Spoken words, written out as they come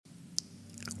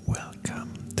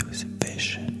welcome to the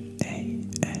Vision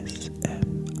ASMR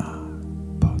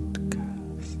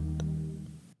podcast.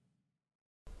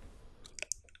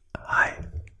 Hi,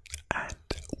 and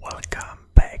welcome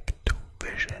back to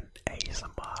Vision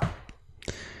ASMR.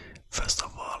 First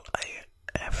of all, I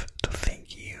have to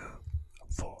thank you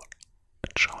for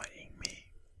joining me.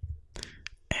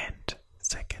 And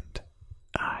second,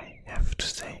 I have to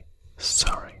say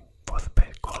sorry for the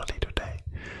bad quality today.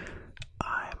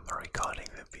 I'm recording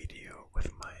the video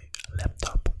with my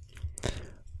laptop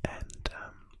and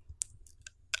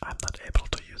I'm not able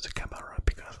to use the camera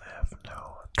because I have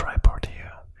no tripod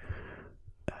here,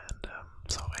 and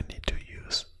so I need to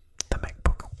use the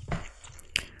MacBook.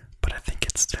 But I think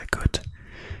it's still good.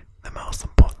 The most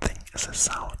important thing is the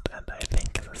sound, and I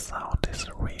think the sound is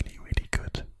really, really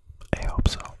good. I hope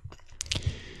so.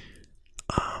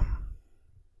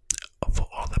 For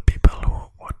all the people who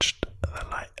watched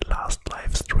the last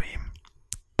live stream,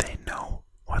 they know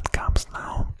what comes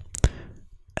now.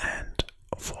 And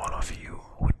for all of you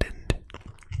who didn't,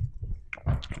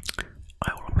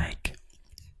 I will make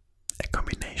a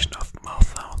combination of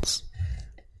mouth sounds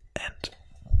and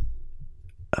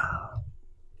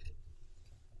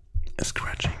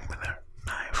scratching with a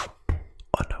knife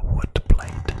on a wood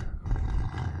plate.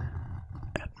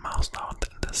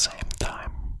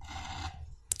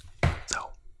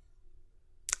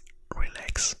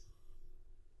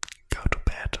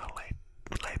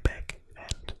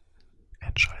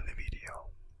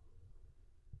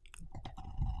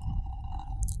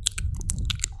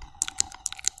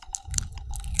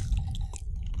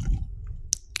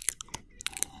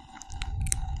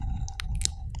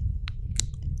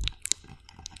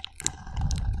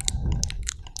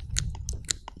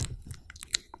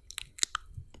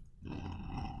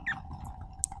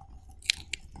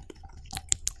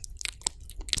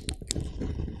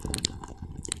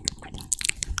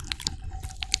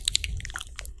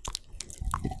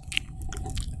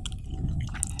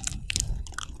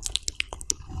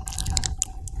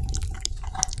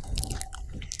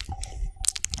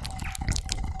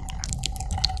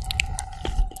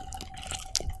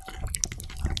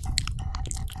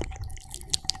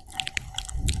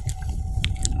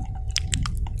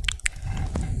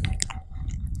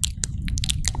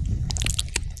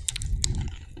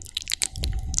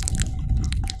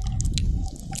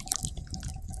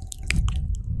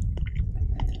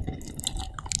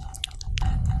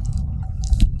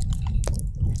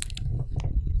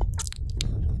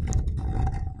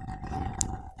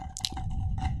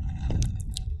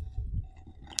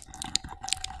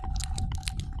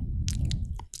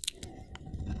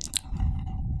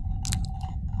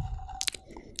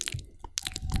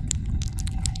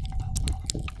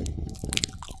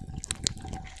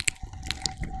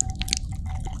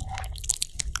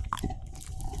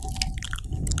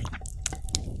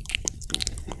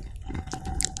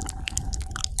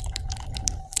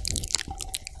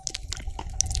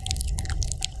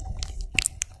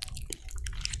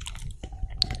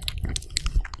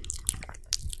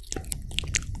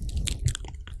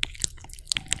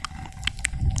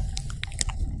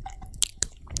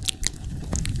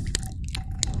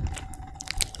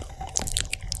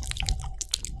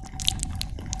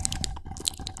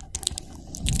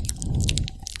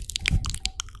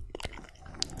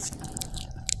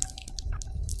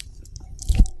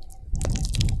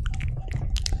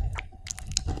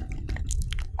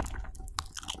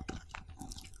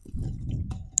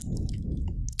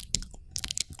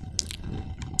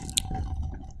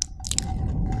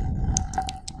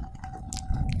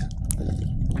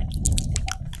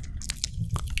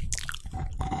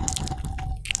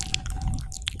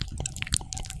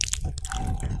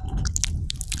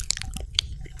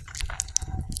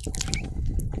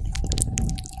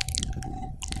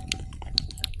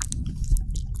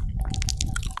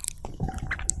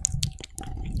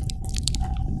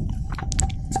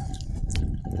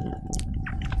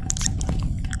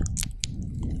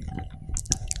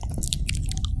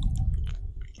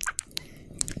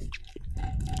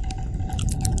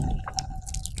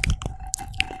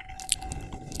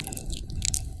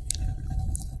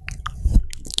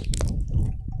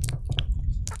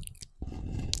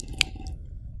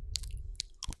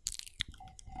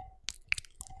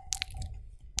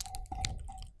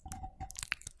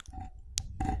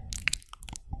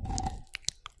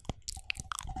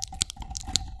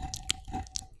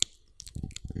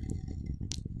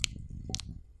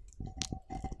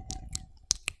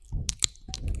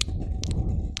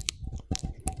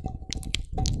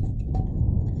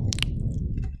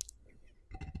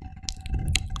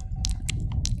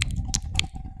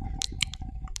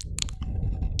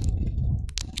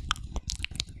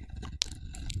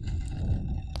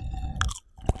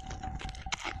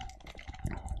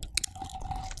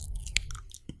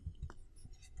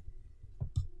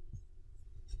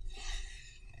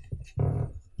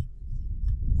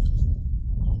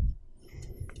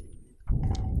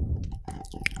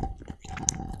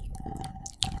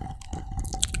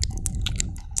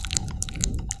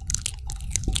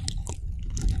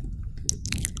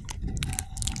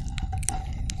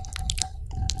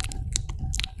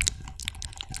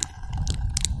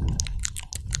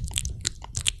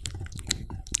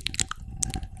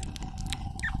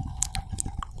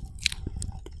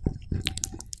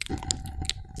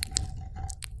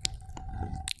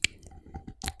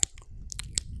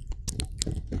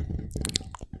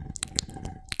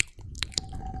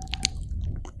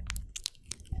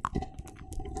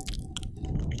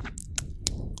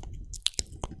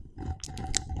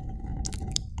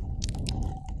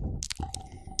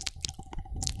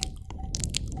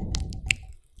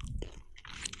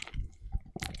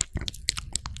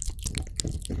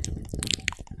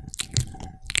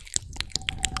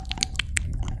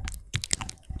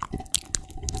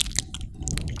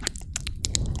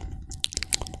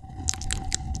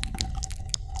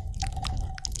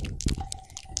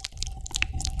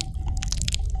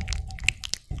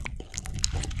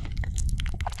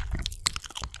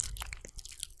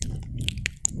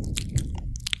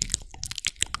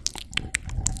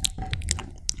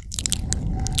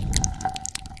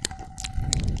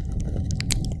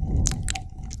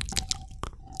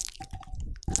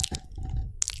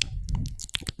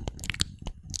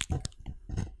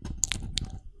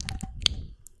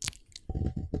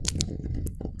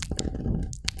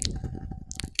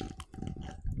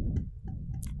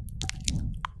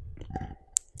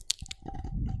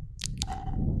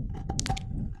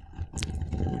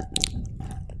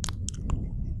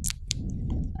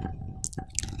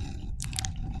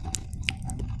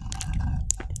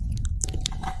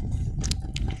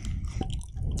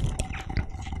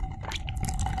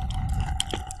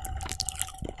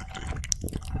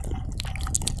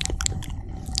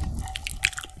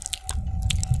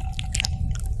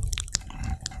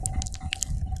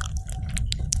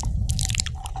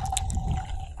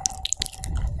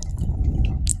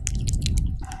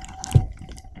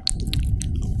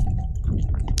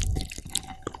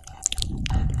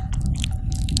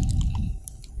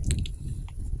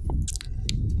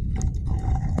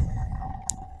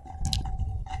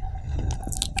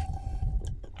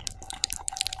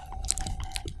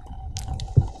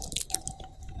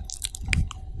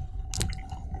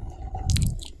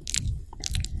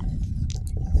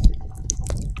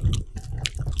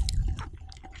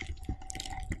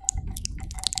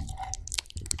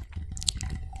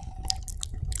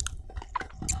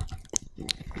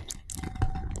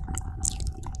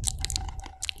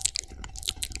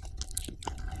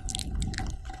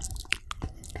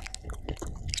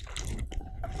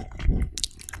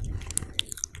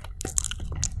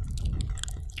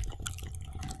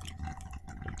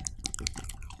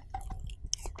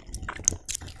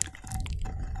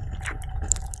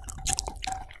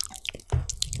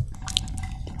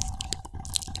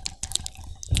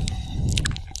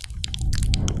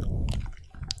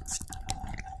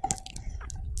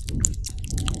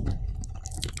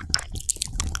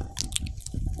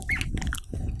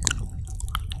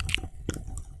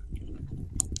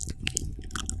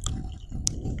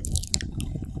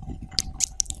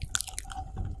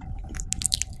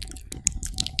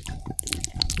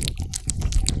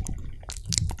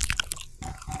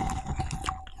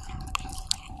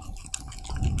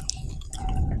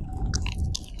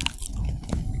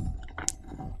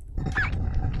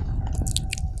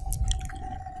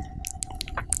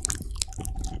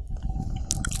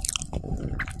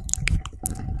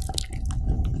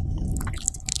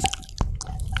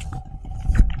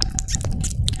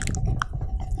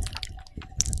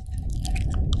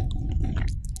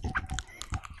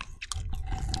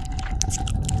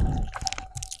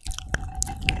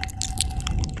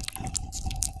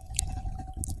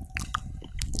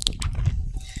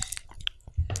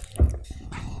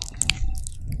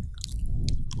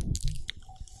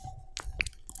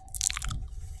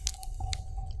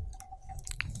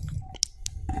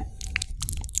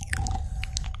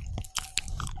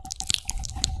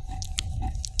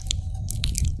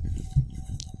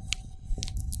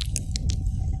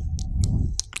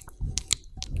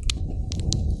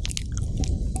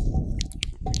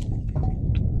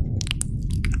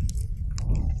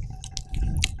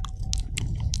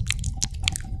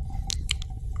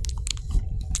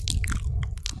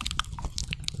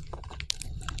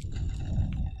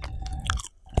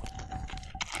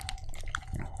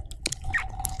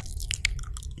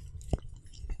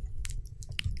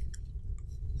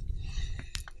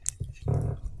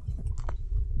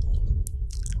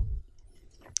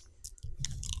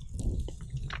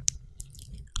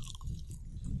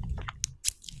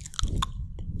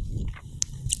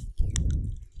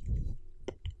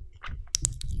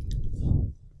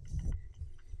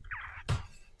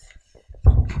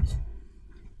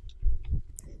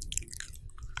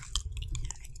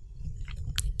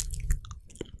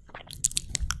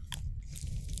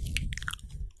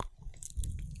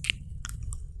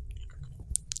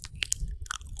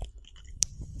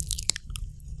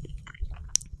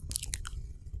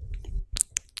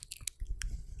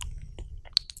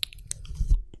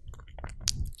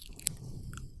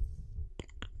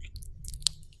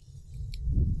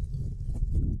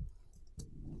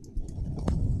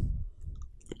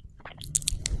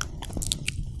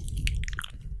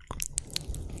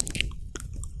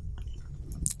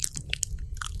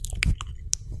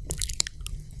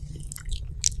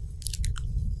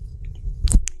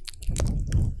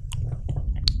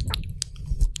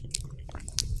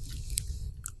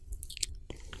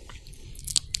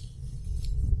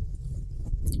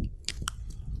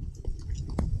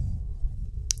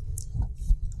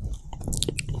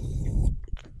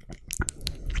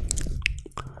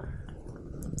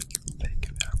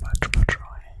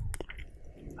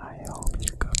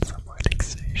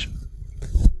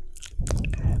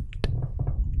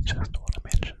 just